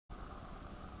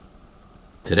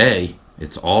Today,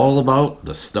 it's all about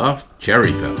the stuffed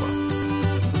cherry pepper.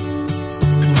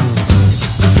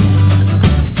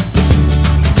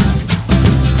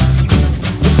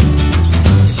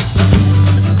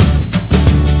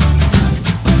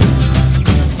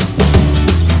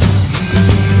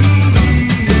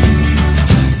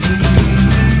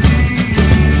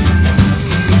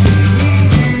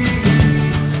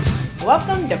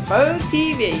 Welcome to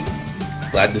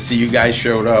FergTV. Glad to see you guys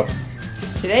showed up.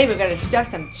 Today we're going to stuff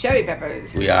some cherry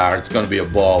peppers. We are. It's going to be a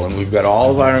ball, and we've got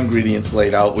all of our ingredients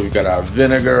laid out. We've got our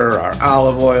vinegar, our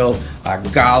olive oil, our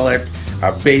garlic,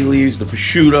 our bay leaves, the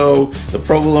prosciutto, the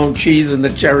provolone cheese, and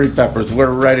the cherry peppers. We're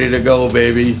ready to go,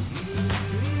 baby.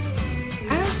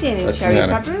 I don't see any That's cherry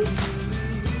Nana. peppers.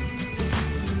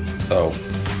 Oh,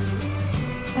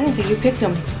 I don't think you picked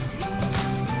them.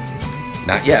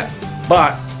 not yet.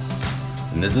 But,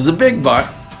 and this is a big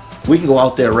but, we can go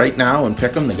out there right now and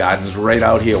pick them. The garden's right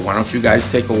out here. Why don't you guys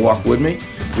take a walk with me?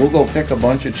 We'll go pick a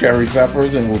bunch of cherry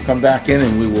peppers and we'll come back in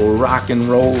and we will rock and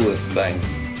roll this thing.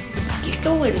 Get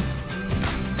going.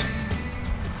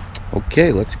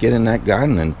 Okay, let's get in that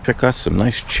garden and pick us some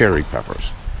nice cherry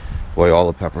peppers. Boy, all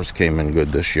the peppers came in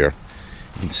good this year.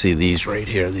 You can see these right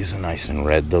here. These are nice and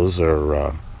red. Those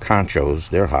are conchos.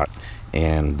 They're hot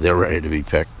and they're ready to be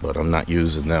picked, but I'm not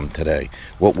using them today.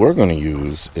 What we're going to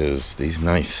use is these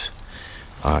nice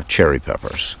cherry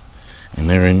peppers. And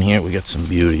they're in here. We got some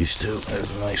beauties too. There's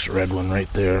a nice red one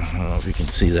right there. I don't know if you can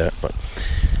see that, but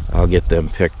I'll get them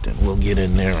picked and we'll get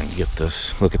in there and get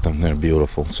this. Look at them. They're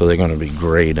beautiful. So they're going to be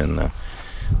great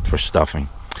for stuffing.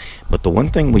 But the one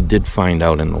thing we did find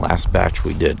out in the last batch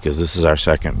we did, because this is our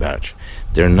second batch,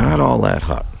 they're not all that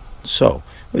hot. So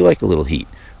we like a little heat.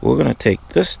 We're going to take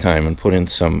this time and put in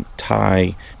some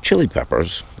Thai chili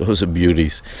peppers. Those are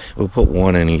beauties. We'll put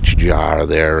one in each jar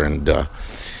there, and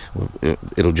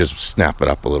it'll just snap it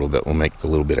up a little bit. We'll make a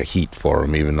little bit of heat for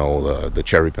them, even though the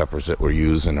cherry peppers that we're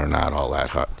using are not all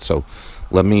that hot. So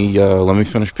let me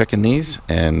finish picking these,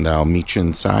 and I'll meet you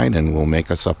inside, and we'll make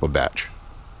us up a batch.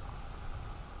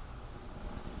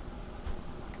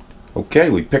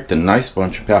 Okay, we picked a nice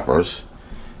bunch of peppers.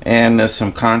 And there's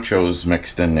some conchos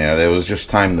mixed in there. There was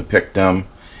just time to pick them.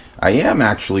 I am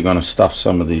actually going to stuff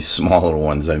some of these smaller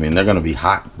ones. I mean, they're going to be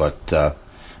hot, but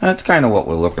that's kind of what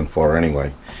we're looking for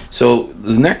anyway. So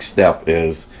the next step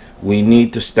is we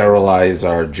need to sterilize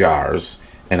our jars.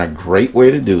 And a great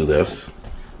way to do this,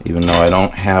 even though I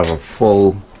don't have a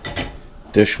full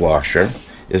dishwasher,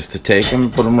 is to take them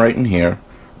and put them right in here,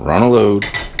 run a load,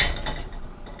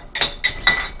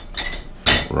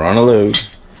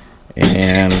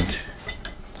 and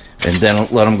then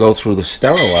let them go through the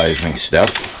sterilizing step,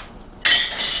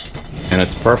 and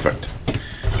it's perfect.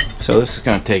 So this is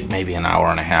going to take maybe an hour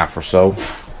and a half or so.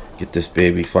 Get this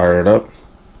baby fired up.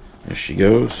 There she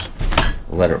goes.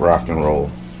 Let it rock and roll.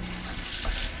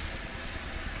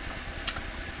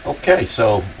 Okay,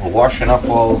 so we're washing up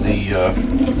all the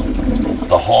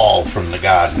haul from the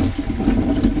garden,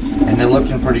 and they're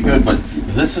looking pretty good, but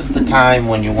this is the time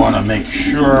when you want to make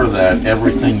sure that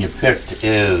everything you picked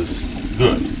is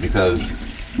good, because,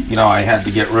 you know, I had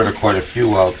to get rid of quite a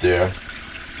few out there.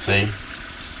 See?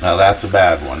 Now that's a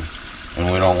bad one,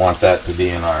 and we don't want that to be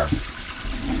in our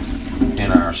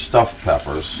stuffed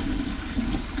peppers,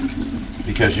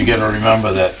 because you got to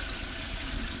remember that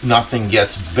nothing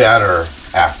gets better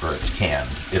after it's canned.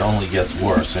 It only gets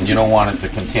worse, and you don't want it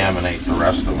to contaminate the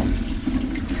rest of them.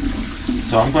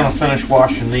 So I'm going to finish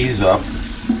washing these up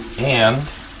and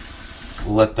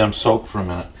let them soak for a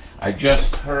minute. I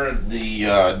just heard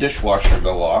the dishwasher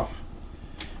go off,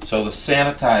 so the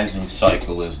sanitizing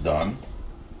cycle is done.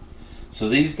 So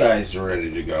these guys are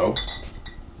ready to go.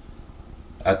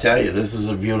 I tell you, this is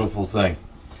a beautiful thing.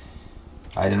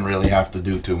 I didn't really have to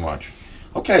do too much.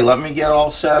 Okay, let me get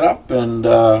all set up, and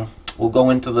we'll go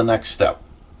into the next step.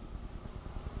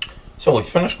 So we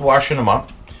finished washing them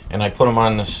up, and I put them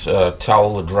on this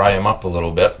towel to dry them up a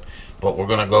little bit. But we're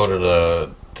going to go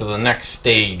to the next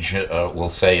stage, we'll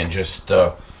say, and just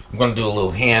I'm going to do a little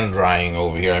hand drying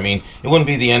over here. I mean, it wouldn't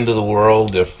be the end of the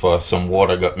world if some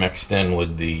water got mixed in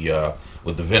with the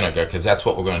vinegar, because that's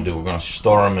what we're going to do. We're going to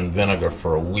store them in vinegar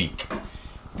for a week,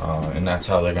 and that's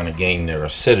how they're going to gain their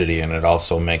acidity, and it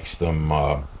also makes them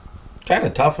kind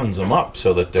of toughens them up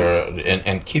so that they're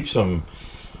and keeps them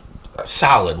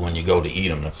solid when you go to eat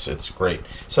them. It's great.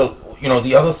 So, you know,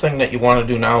 the other thing that you want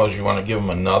to do now is you want to give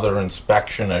them another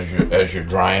inspection as you're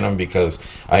drying them, because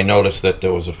I noticed that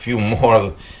there was a few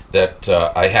more that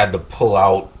I had to pull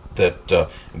out that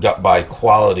got by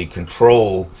quality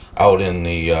control out in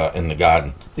the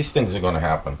garden. These things are going to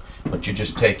happen, but you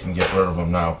just take and get rid of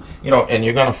them now. You know, and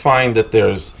you're going to find that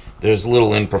there's there's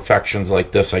little imperfections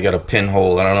like this. I got a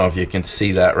pinhole. I don't know if you can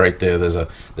see that right there. There's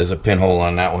a pinhole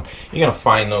on that one. You're gonna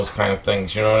find those kind of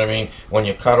things. You know what I mean? When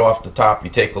you cut off the top,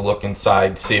 you take a look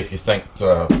inside, see if you think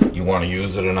you want to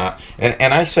use it or not.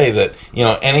 And I say that, you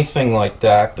know, anything like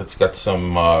that that's got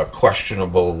some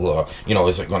questionable, you know,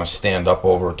 is it going to stand up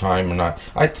over time or not?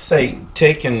 I'd say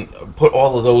take and put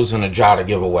all of those in a jar to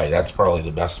give away. That's probably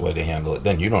the best way to handle it.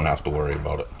 Then you don't have to worry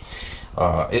about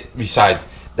it. Besides,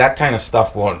 that kind of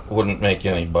stuff wouldn't make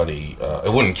anybody,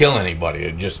 it wouldn't kill anybody.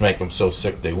 It'd just make them so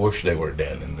sick they wish they were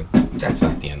dead, and that's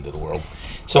not the end of the world.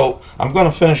 So I'm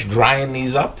going to finish drying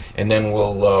these up, and then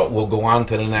we'll go on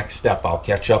to the next step. I'll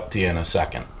catch up to you in a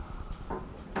second.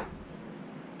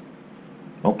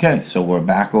 Okay, so we're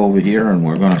back over here, and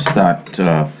we're going to start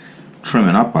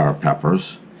trimming up our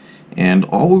peppers. And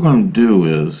all we're going to do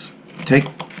is take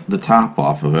the top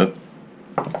off of it,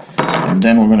 and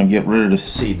then we're going to get rid of the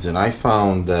seeds. And I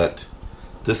found that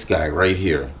this guy right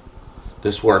here,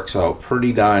 this works out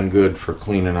pretty darn good for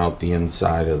cleaning out the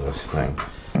inside of this thing.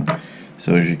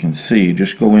 So as you can see,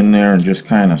 just go in there and just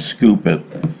kind of scoop it.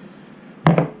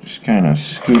 Just kind of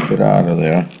scoop it out of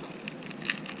there.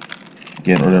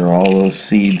 Get rid of all those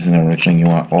seeds and everything. You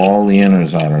want all the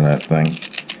innards out of that thing.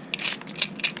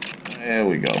 There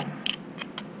we go.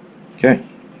 Okay.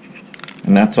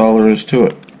 And that's all there is to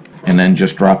it. And then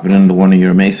just drop it into one of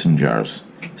your mason jars.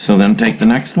 So then take the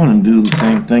next one and do the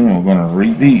same thing, and we're going to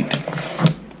repeat.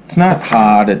 It's not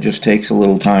hard, it just takes a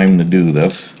little time to do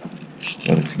this.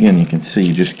 But it's, again, you can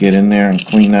see, just get in there and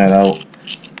clean that out.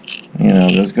 You know,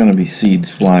 there's going to be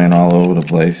seeds flying all over the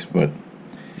place, but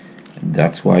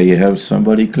that's why you have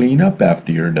somebody clean up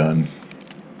after you're done.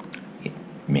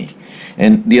 Me.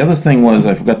 And the other thing was,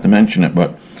 I forgot to mention it,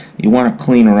 but you want to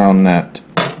clean around that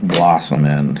blossom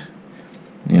end.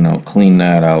 You know, clean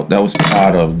that out. That was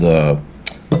part of the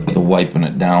wiping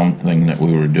it down thing that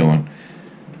we were doing.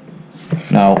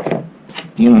 Now,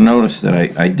 you'll notice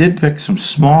that I did pick some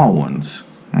small ones,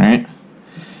 right?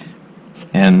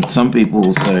 And some people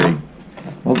will say,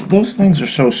 well, those things are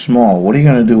so small, what are you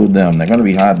going to do with them? They're going to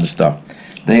be hard to stuff.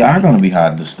 They are going to be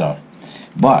hard to stuff.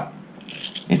 But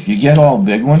if you get all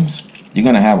big ones, you're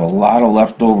going to have a lot of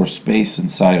leftover space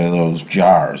inside of those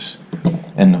jars.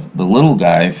 And the little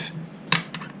guys,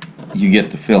 you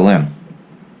get to fill in.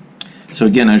 So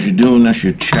again, as you're doing this,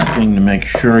 you're checking to make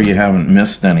sure you haven't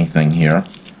missed anything here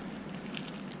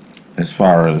as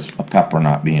far as a pepper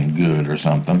not being good or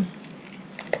something.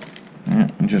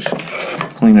 And just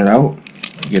clean it out,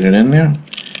 get it in there,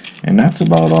 and that's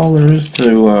about all there is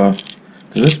to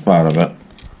this part of it.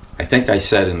 I think I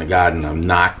said in the garden I'm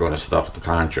not going to stuff the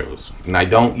conchos, and I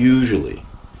don't usually.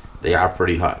 They are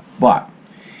pretty hot. But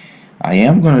I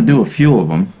am going to do a few of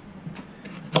them,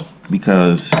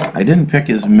 because I didn't pick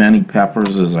as many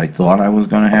peppers as I thought I was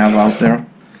going to have out there,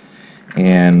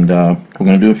 and we're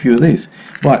going to do a few of these.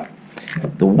 But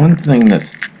the one thing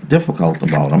that's difficult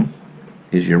about them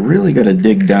is you really got to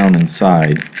dig down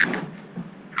inside,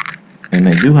 and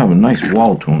they do have a nice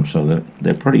wall to them, so that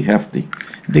they're pretty hefty.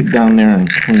 Dig down there and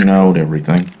clean out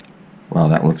everything. Wow,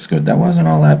 that looks good. That wasn't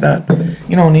all that bad.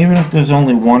 You know, and even if there's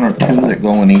only one or two that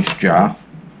go in each jar,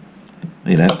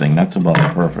 see that thing, that's about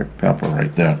a perfect pepper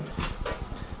right there.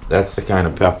 That's the kind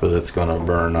of pepper that's going to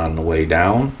burn on the way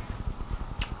down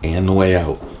and the way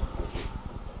out.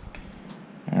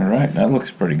 Alright, that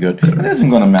looks pretty good. It isn't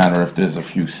going to matter if there's a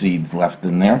few seeds left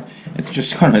in there. It's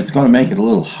just going to make it a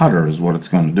little hotter is what it's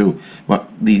going to do. But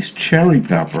these cherry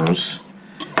peppers,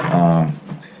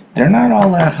 they're not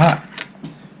all that hot.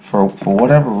 For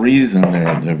whatever reason,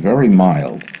 they're very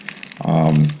mild.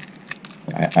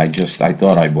 I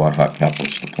thought I bought hot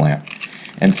peppers to plant.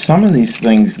 And some of these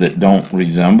things that don't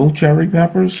resemble cherry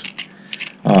peppers,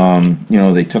 you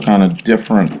know, they took on a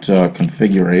different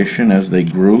configuration as they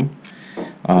grew.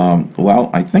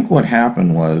 Well, I think what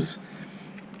happened was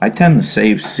I tend to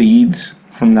save seeds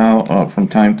from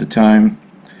time to time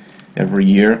every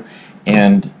year,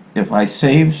 and if I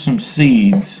save some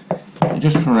seeds,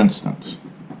 just for instance,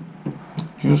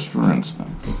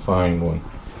 find one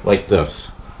like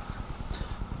this.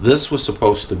 This was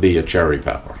supposed to be a cherry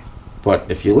pepper,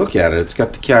 but if you look at it, it's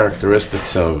got the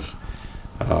characteristics of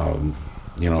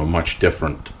you know, a much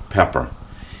different pepper.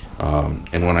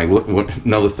 And when I look,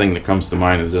 another thing that comes to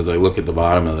mind is as I look at the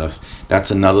bottom of this, that's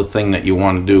another thing that you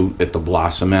want to do at the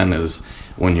blossom end is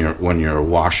when you're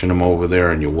washing them over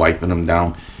there and you're wiping them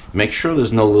down, make sure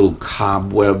there's no little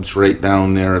cobwebs right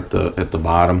down there at the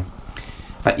bottom.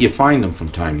 You find them from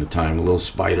time to time. Little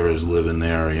spiders live in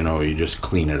there. You know, you just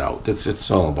clean it out. It's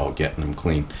all about getting them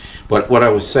clean. But what I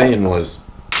was saying was,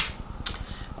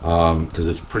 because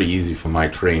it's pretty easy for my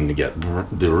train to get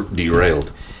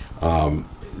derailed.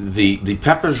 the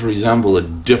peppers resemble a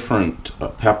different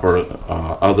pepper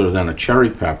other than a cherry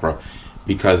pepper,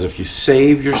 because if you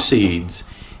save your seeds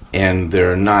and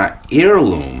they're not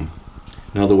heirloom,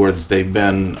 in other words, they've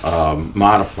been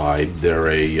modified, they're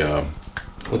a,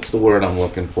 what's the word I'm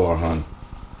looking for, hon?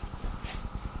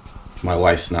 My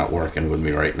wife's not working with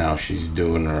me right now. She's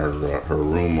doing her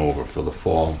room over for the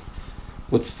fall.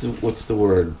 What's the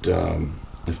word?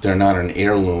 If they're not an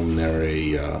heirloom, they're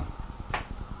a.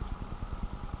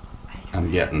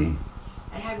 I'm getting.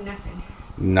 I have nothing.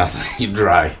 Nothing. You're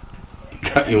dry.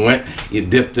 You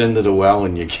dipped into the well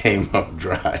and you came up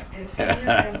dry.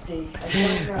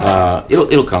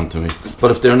 It'll come to me.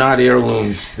 But if they're not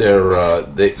heirlooms,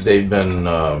 they've been.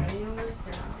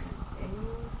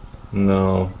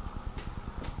 No.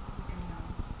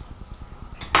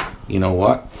 You know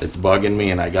what? It's bugging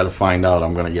me and I got to find out.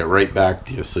 I'm going to get right back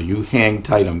to you. So you hang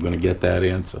tight. I'm going to get that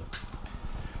answer.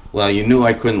 Well, you knew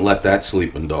I couldn't let that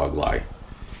sleeping dog lie.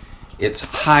 It's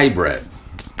hybrid.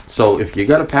 So if you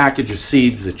got a package of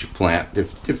seeds that you plant,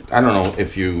 if I don't know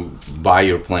if you buy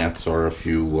your plants or if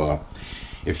you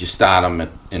start them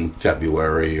in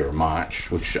February or March,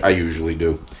 which I usually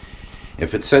do.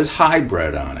 If it says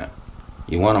hybrid on it,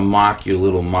 you want to mark your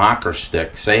little marker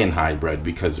stick saying hybrid,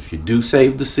 because if you do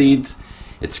save the seeds,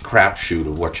 it's a crapshoot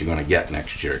of what you're going to get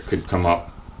next year. It could come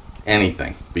up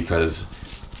anything because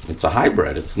it's a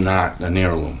hybrid. It's not an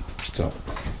heirloom. So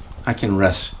I can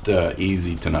rest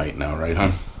easy tonight now, right,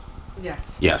 hon?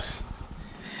 Yes. Yes.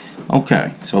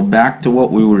 Okay, so back to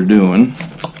what we were doing.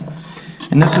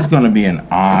 And this is going to be an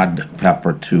odd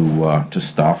pepper to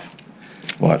stuff,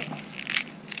 but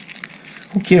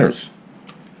who cares?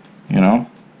 You know,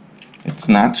 it's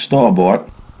not store-bought.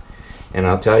 And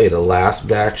I'll tell you, the last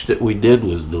batch that we did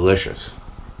was delicious.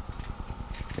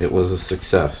 It was a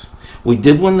success. We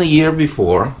did one the year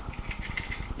before,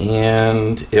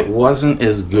 and it wasn't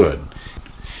as good.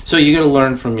 So you got to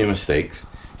learn from your mistakes.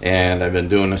 And I've been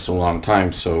doing this a long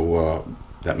time, so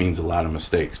that means a lot of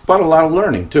mistakes, but a lot of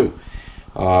learning too.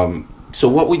 So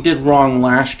what we did wrong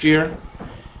last year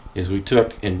is we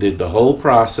took and did the whole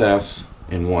process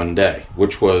in one day,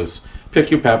 which was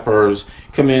pick your peppers,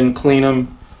 come in, clean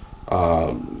them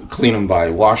by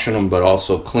washing them, but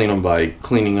also clean them by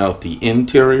cleaning out the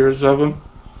interiors of them,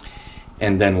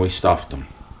 and then we stuffed them.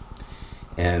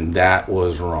 And that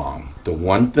was wrong. The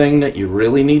one thing that you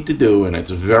really need to do, and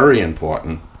it's very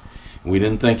important, we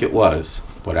didn't think it was,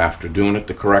 but after doing it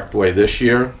the correct way this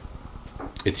year,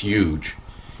 it's huge.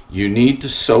 You need to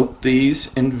soak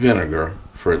these in vinegar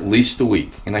for at least a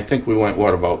week. And I think we went,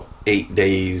 what, about 8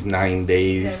 days, 9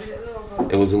 days?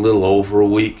 It was a little over a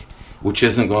week, which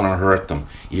isn't going to hurt them.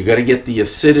 You got to get the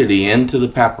acidity into the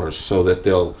peppers so that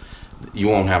you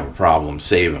won't have a problem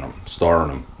saving them, storing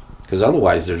them. Because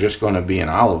otherwise they're just going to be in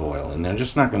olive oil, and they're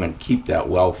just not going to keep that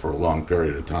well for a long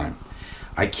period of time.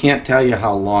 I can't tell you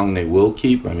how long they will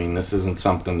keep. I mean, this isn't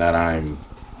something that I'm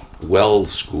well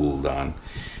schooled on,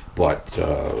 but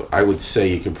I would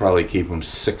say you could probably keep them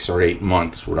 6 or 8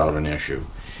 months without an issue.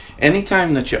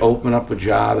 Anytime that you open up a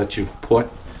jar that you've put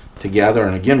together,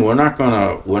 and again, we're not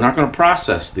gonna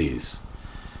process these,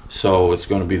 so it's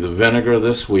going to be the vinegar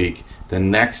this week. The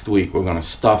next week we're going to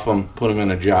stuff them, put them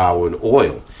in a jar with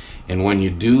oil, and when you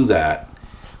do that,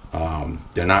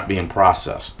 they're not being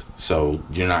processed, so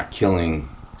you're not killing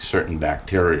certain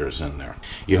bacteria in there.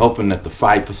 You're hoping that the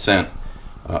 5%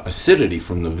 acidity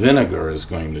from the vinegar is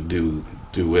going to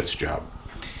do its job.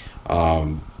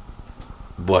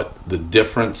 But the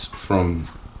difference from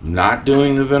not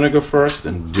doing the vinegar first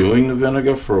and doing the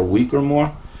vinegar for a week or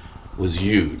more was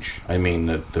huge. I mean,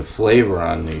 the flavor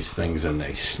on these things, and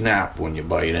they snap when you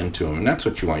bite into them, and that's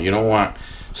what you want. You don't want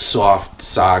soft,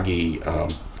 soggy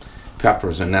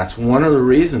peppers, and that's one of the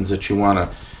reasons that you want to,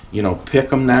 pick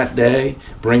them that day,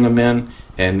 bring them in,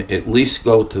 and at least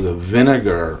go to the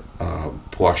vinegar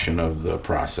portion of the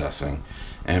processing.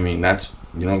 I mean,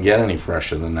 you don't get any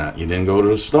fresher than that. You didn't go to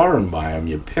the store and buy them,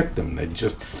 you picked them.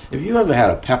 If you ever had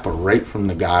a pepper right from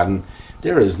the garden,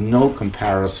 there is no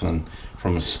comparison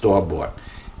from a store-bought.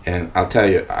 And I'll tell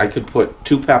you, I could put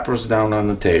 2 peppers down on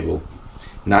the table,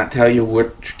 not tell you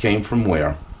which came from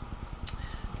where,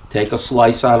 take a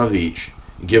slice out of each,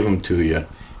 give them to you,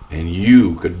 and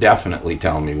you could definitely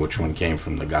tell me which one came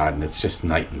from the garden. It's just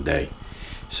night and day.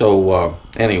 So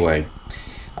anyway,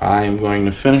 I'm going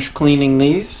to finish cleaning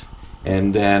these,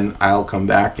 and then I'll come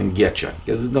back and get you,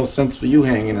 because there's no sense for you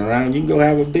hanging around. You can go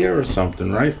have a beer or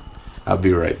something, right? I'll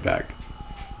be right back.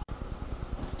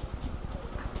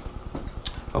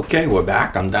 Okay, we're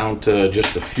back. I'm down to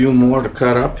just a few more to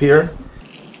cut up here.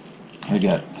 I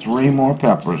got 3 more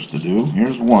peppers to do.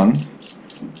 Here's one.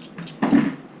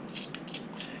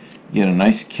 get a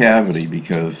nice cavity,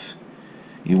 because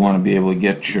you want to be able to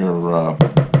get your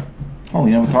oh,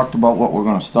 we never talked about what we're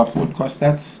going to stuff with. Of course,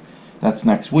 that's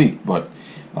next week, but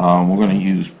we're going to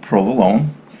use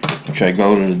provolone, which I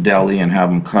go to the deli and have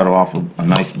them cut off a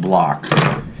nice block,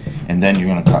 and then you're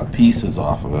going to cut pieces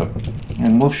off of it,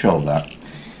 and we'll show that.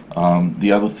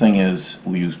 The other thing is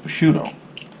we use prosciutto,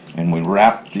 and we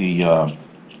wrap the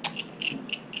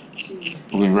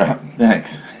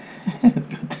thanks.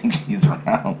 Good thing she's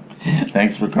around.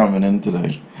 Thanks for coming in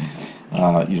today.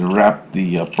 You wrap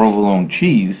the provolone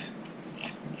cheese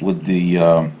with the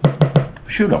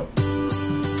prosciutto.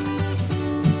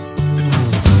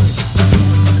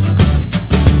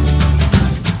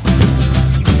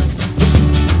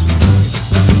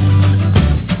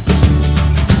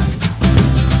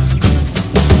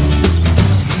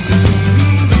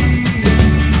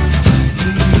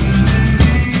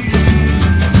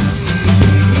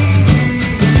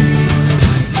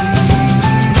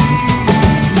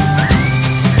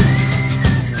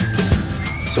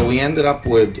 So we ended up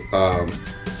with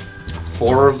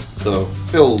 4 of the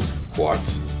filled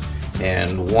quarts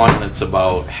and 1 that's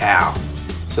about half.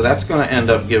 So that's going to end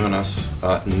up giving us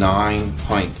 9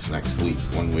 pints next week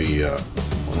when we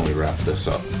wrap this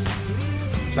up.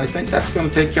 So I think that's going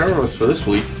to take care of us for this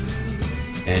week.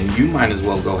 And you might as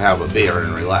well go have a beer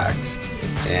and relax,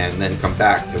 and then come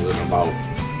back, because in about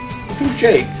 2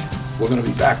 shakes we're going to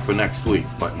be back for next week.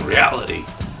 But in reality,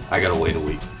 I got to wait a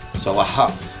week. So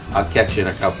I'll catch you in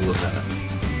a couple of minutes.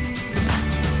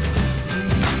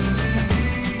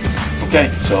 Okay,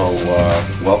 so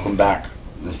welcome back.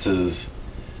 This is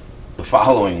the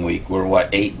following week. We're what,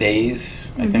 8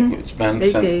 days? I think it's been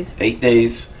 8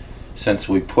 days since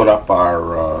we put up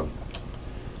our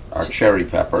cherry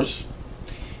peppers,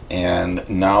 and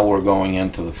now we're going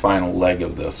into the final leg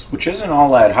of this, which isn't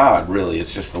all that hard, really.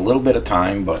 It's just a little bit of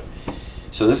time. But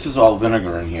so this is all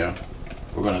vinegar in here.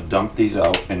 We're going to dump these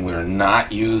out, and we're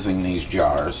not using these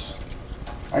jars.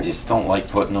 I just don't like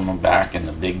putting them back in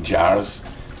the big jars,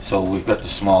 so we've got the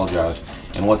small jars.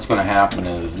 And what's going to happen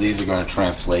is these are going to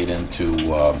translate into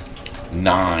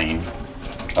 9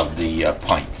 of the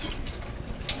pints.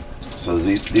 So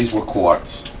these were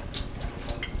quarts,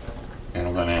 and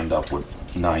we're going to end up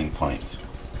with 9 pints,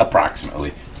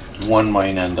 approximately. 1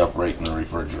 might end up right in the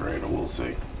refrigerator, we'll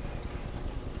see.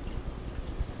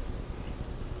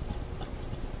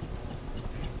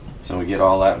 So we get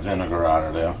all that vinegar out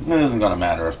of there. It isn't going to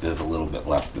matter if there's a little bit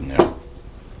left in there.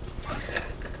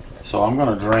 So I'm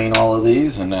going to drain all of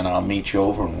these, and then I'll meet you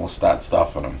over and we'll start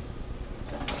stuffing them.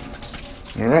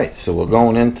 Alright, so we're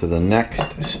going into the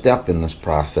next step in this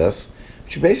process,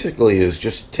 which basically is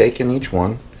just taking each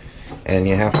one, and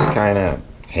you have to kind of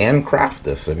handcraft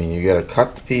this. I mean, you got to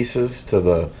cut the pieces to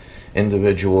the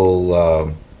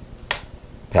individual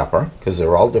pepper, because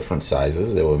they're all different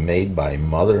sizes. They were made by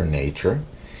Mother Nature.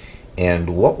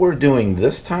 And what we're doing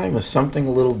this time is something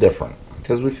a little different,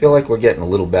 because we feel like we're getting a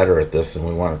little better at this and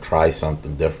we want to try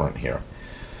something different here.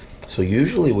 So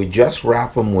usually we just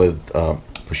wrap them with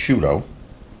prosciutto.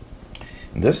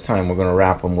 And this time we're going to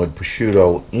wrap them with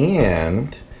prosciutto,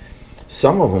 and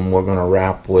some of them we're going to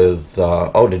wrap with,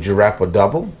 oh, did you wrap a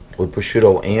double? With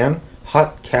prosciutto and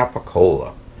hot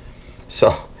capicola.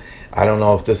 So I don't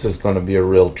know if this is going to be a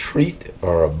real treat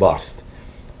or a bust,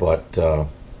 but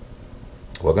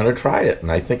we're going to try it,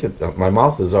 and I think my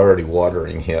mouth is already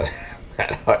watering here.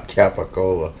 That hot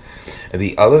capicola. And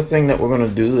the other thing that we're going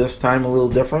to do this time a little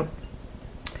different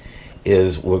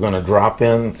is we're going to drop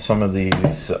in some of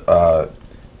these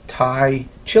Thai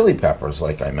chili peppers,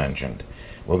 like I mentioned.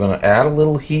 We're going to add a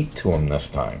little heat to them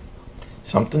this time.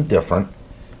 Something different.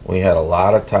 We had a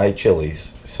lot of Thai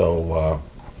chilies, so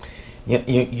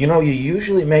you know, you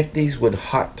usually make these with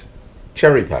hot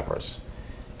cherry peppers,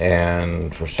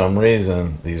 and for some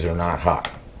reason these are not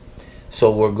hot. So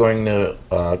we're going to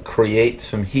create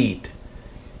some heat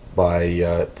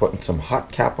by putting some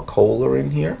hot capicola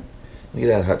in here. Look at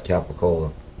that hot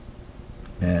capicola,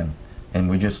 and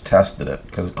we just tested it,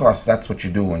 because of course that's what you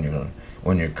do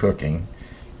when you're cooking.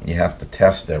 You have to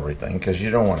test everything, because you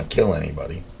don't want to kill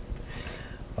anybody.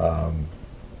 Hot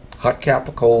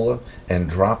capicola, and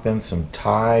drop in some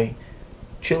Thai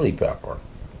chili pepper,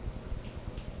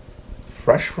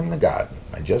 fresh from the garden.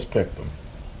 I just picked them.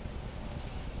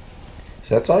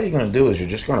 So that's all you're going to do, is you're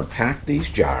just going to pack these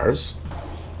jars.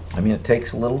 I mean, it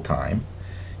takes a little time.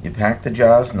 You pack the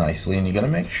jars nicely, and you're going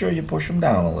to make sure you push them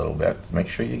down a little bit. Make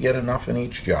sure you get enough in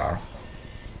each jar.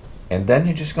 And then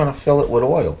you're just going to fill it with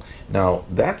oil. Now,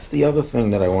 that's the other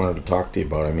thing that I wanted to talk to you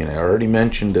about. I mean, I already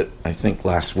mentioned it, I think,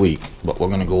 last week, but we're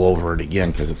going to go over it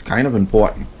again because it's kind of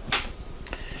important.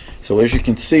 So as you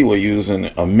can see, we're using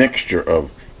a mixture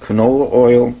of canola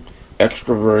oil,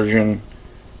 extra virgin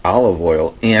olive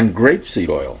oil, and grapeseed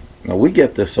oil. Now we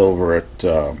get this over at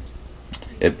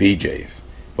BJ's,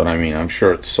 but I mean I'm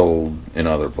sure it's sold in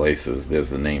other places. There's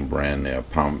the name brand there.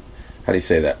 How do you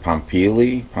say that?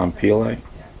 Pompili?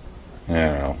 I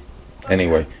don't know.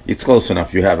 Anyway, it's close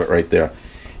enough. You have it right there.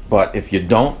 But if you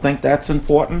don't think that's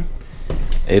important,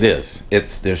 it is.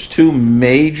 There's two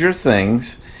major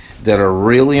things that are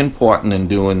really important in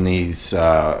doing these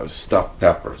stuffed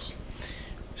peppers.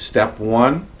 Step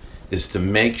one is to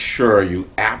make sure you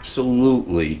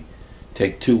absolutely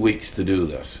take 2 weeks to do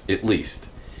this, at least.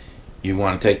 You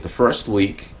want to take the first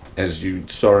week, as you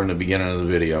saw in the beginning of the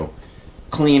video,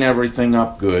 clean everything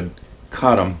up good,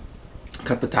 cut them,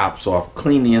 cut the tops off,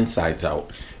 clean the insides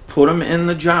out, put them in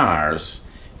the jars,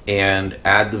 and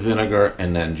add the vinegar,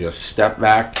 and then just step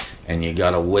back, and you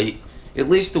gotta wait at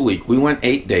least a week. We went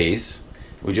 8 days.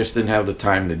 We just didn't have the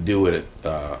time to do it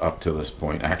up to this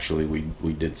point. Actually,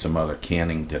 we did some other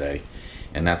canning today,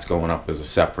 and that's going up as a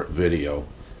separate video.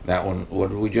 That one, what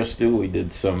did we just do? We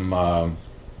did some,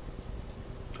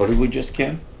 what did we just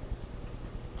can?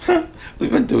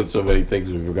 We've been doing so many things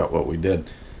we forgot what we did.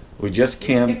 We just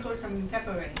canned. Pickled some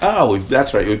pepper rings. Oh,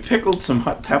 that's right. We pickled some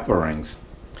hot pepper rings.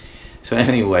 So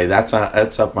anyway, that's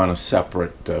up on a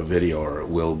separate video, or it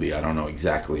will be. I don't know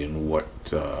exactly in what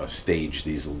stage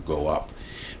these will go up.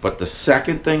 But the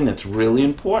second thing that's really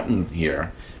important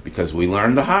here, because we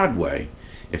learned the hard way,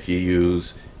 if you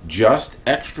use just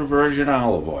extra virgin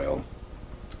olive oil,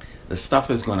 the stuff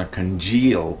is going to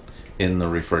congeal in the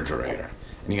refrigerator.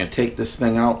 And you're going to take this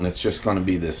thing out, and it's just going to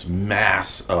be this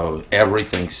mass of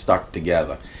everything stuck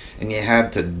together. And you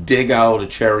had to dig out a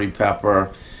cherry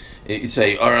pepper. You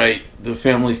say, all right, the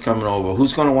family's coming over.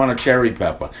 Who's going to want a cherry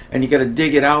pepper? And you got to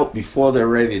dig it out before they're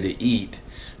ready to eat,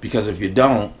 because if you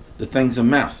don't, the thing's a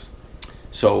mess.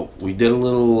 So we did a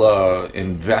little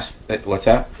what's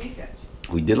that? Research.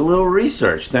 We did a little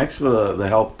research. Thanks for the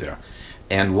help there.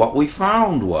 And what we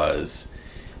found was,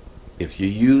 if you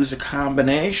use a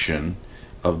combination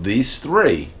of these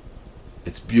three,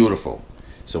 it's beautiful.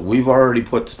 So we've already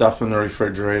put stuff in the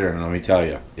refrigerator, and let me tell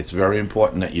you, it's very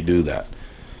important that you do that.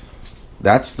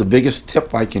 That's the biggest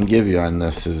tip I can give you on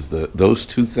this, is those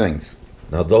two things.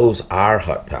 Now those are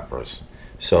hot peppers.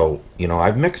 So, you know,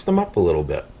 I've mixed them up a little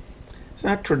bit. It's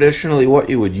not traditionally what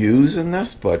you would use in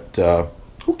this, but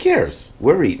who cares?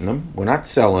 We're eating them. We're not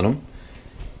selling them.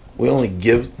 We only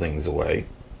give things away.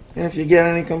 And if you get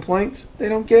any complaints, they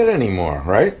don't get any more,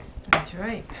 right? That's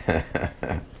right.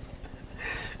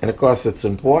 And of course, it's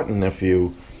important, if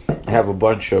you have a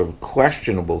bunch of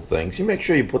questionable things, you make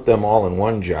sure you put them all in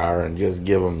one jar and just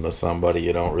give them to somebody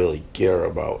you don't really care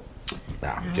about.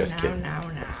 No, just kidding.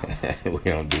 No.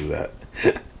 We don't do that.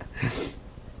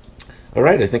 All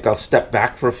right, I think I'll step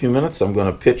back for a few minutes. I'm going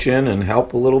to pitch in and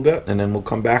help a little bit, and then we'll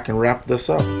come back and wrap this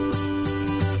up.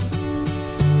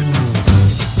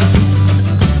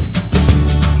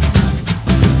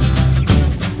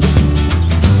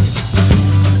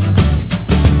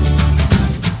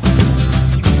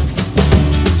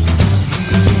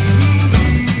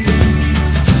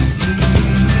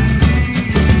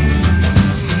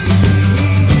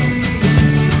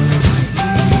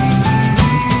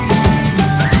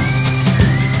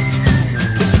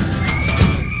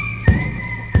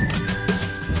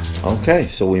 Okay,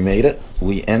 so we made it.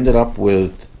 We ended up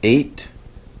with 8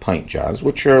 pint jars,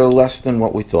 which are less than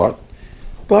what we thought,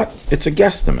 but it's a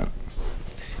guesstimate.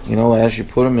 You know, as you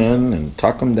put them in and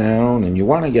tuck them down, and you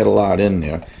want to get a lot in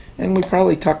there, and we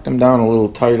probably tucked them down a little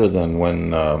tighter than when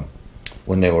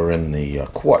they were in the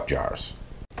quart jars.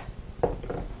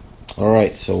 All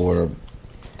right, so we're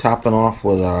topping off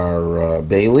with our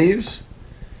bay leaves,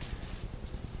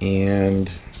 and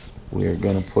we're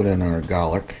going to put in our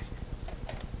garlic.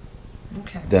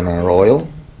 Okay. Then our oil,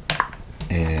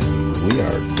 and we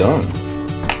are done.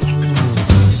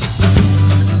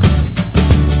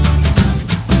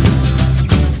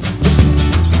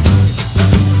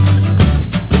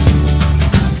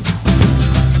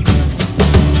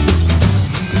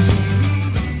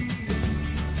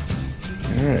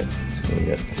 Alright, so we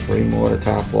got 3 more to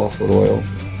top off with oil.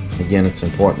 Again, it's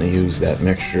important to use that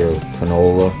mixture of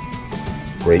canola,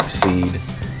 grapeseed,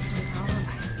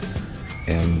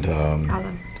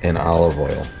 and olive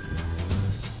oil.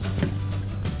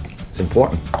 It's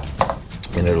important,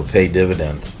 and it'll pay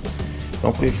dividends.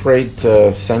 Don't be afraid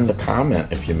to send a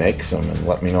comment if you make some and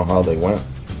let me know how they went.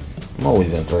 I'm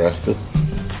always interested.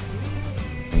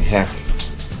 And heck,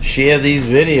 share these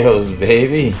videos,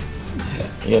 baby.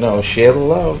 You know, share the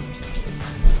love.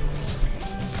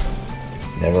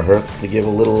 Never hurts to give a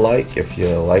little like if you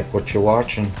like what you're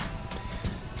watching.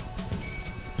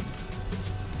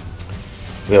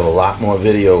 We have a lot more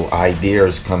video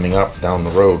ideas coming up down the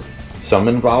road. Some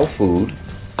involve food.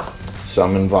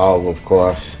 Some involve, of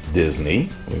course, Disney.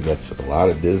 We've got a lot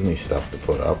of Disney stuff to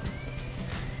put up.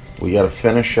 We got to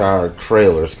finish our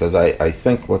trailers, because I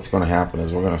think what's going to happen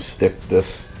is we're going to stick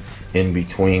this in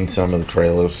between some of the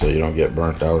trailers so you don't get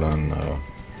burnt out on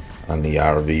the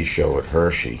RV show at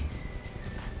Hershey.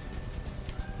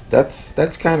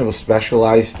 That's kind of a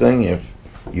specialized thing. If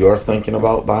you're thinking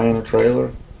about buying a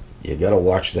trailer, you got to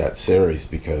watch that series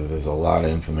because there's a lot of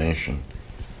information.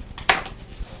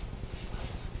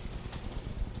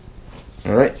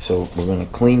 All right, so we're going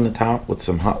to clean the top with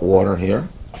some hot water here.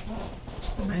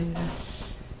 Come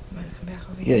back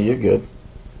over Yeah, here. you're good.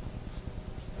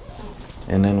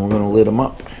 And then we're going to lid them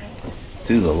up.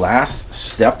 Do the last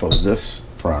step of this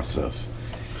process.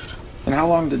 And how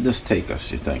long did this take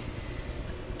us, you think?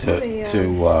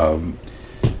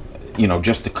 You know,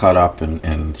 just to cut up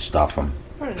and stuff them.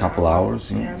 A couple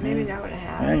hours? Yeah, maybe an hour and a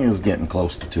half. I think it was getting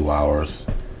close to 2 hours.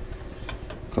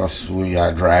 Of course, we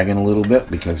are dragging a little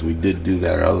bit because we did do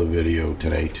that other video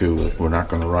today too. We're not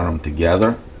going to run them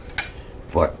together,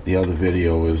 but the other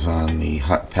video is on the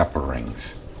hot pepper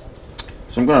rings.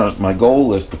 So my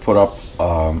goal is to put up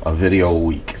a video a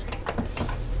week,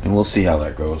 and we'll see how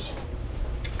that goes.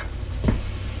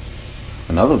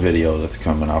 Another video that's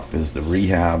coming up is the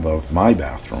rehab of my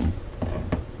bathroom,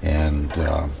 and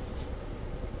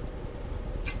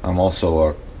I'm also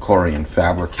a Korean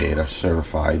fabricator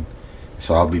certified.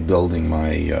 So I'll be building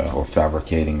or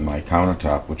fabricating my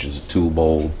countertop, which is a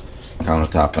 2-bowl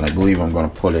countertop, and I believe I'm going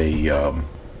to put a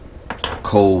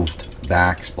coved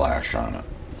backsplash on it.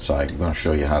 So I'm going to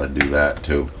show you how to do that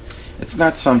too. It's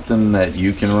not something that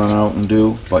you can run out and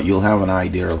do, but you'll have an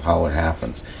idea of how it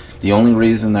happens. The only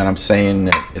reason that I'm saying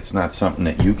that it's not something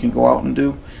that you can go out and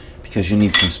do, because you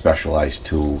need some specialized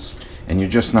tools, and you're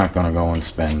just not going to go and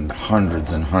spend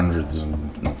hundreds and hundreds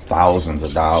and thousands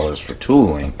of dollars for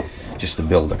tooling just to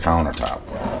build a countertop.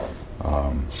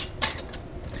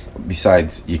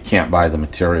 Besides, you can't buy the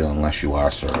material unless you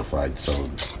are certified, so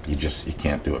you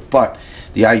can't do it. But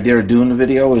the idea of doing the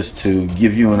video is to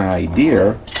give you an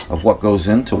idea of what goes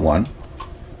into one.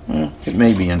 It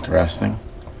may be interesting.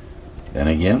 Then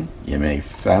again, you may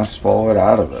fast forward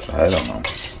out of it. I don't know.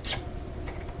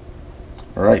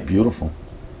 Alright, beautiful.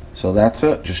 So that's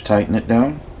it. Just tighten it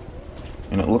down.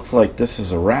 And it looks like this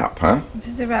is a wrap, huh? This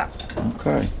is a wrap.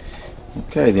 Okay.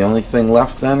 Okay, the only thing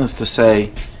left then is to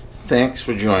say thanks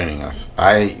for joining us.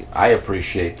 I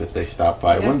appreciate that they stopped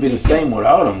by. It wouldn't be the same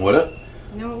without them, would it?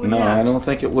 No, it would No, not. I don't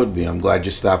think it would be. I'm glad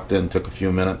you stopped in, took a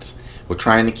few minutes. We're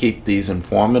trying to keep these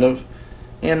informative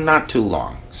and not too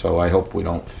long, so I hope we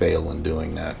don't fail in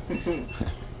doing that.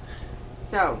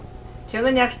 So, till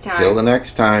the next time. Till the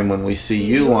next time when we see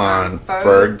you on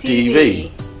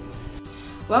FergTV.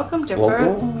 Welcome to Whoa,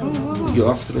 Ferg. whoa, whoa. You're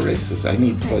off to the races. I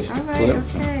need a place to Alright, clip.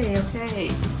 okay. Okay.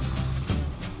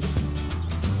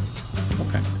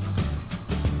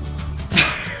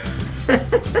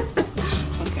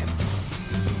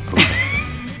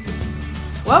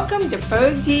 Welcome to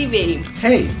FergTV.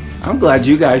 Hey, I'm glad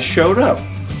you guys showed up.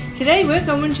 Today we're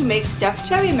going to make stuffed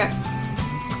cherry mac.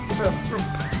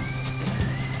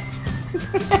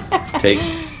 Take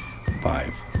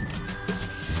 5.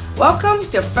 Welcome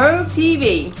to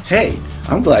FergTV. Hey,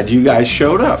 I'm glad you guys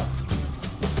showed up.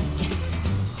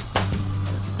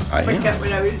 I Forgot am.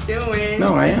 what I was doing.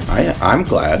 No, I am. I'm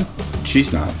glad.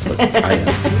 She's not, but I am.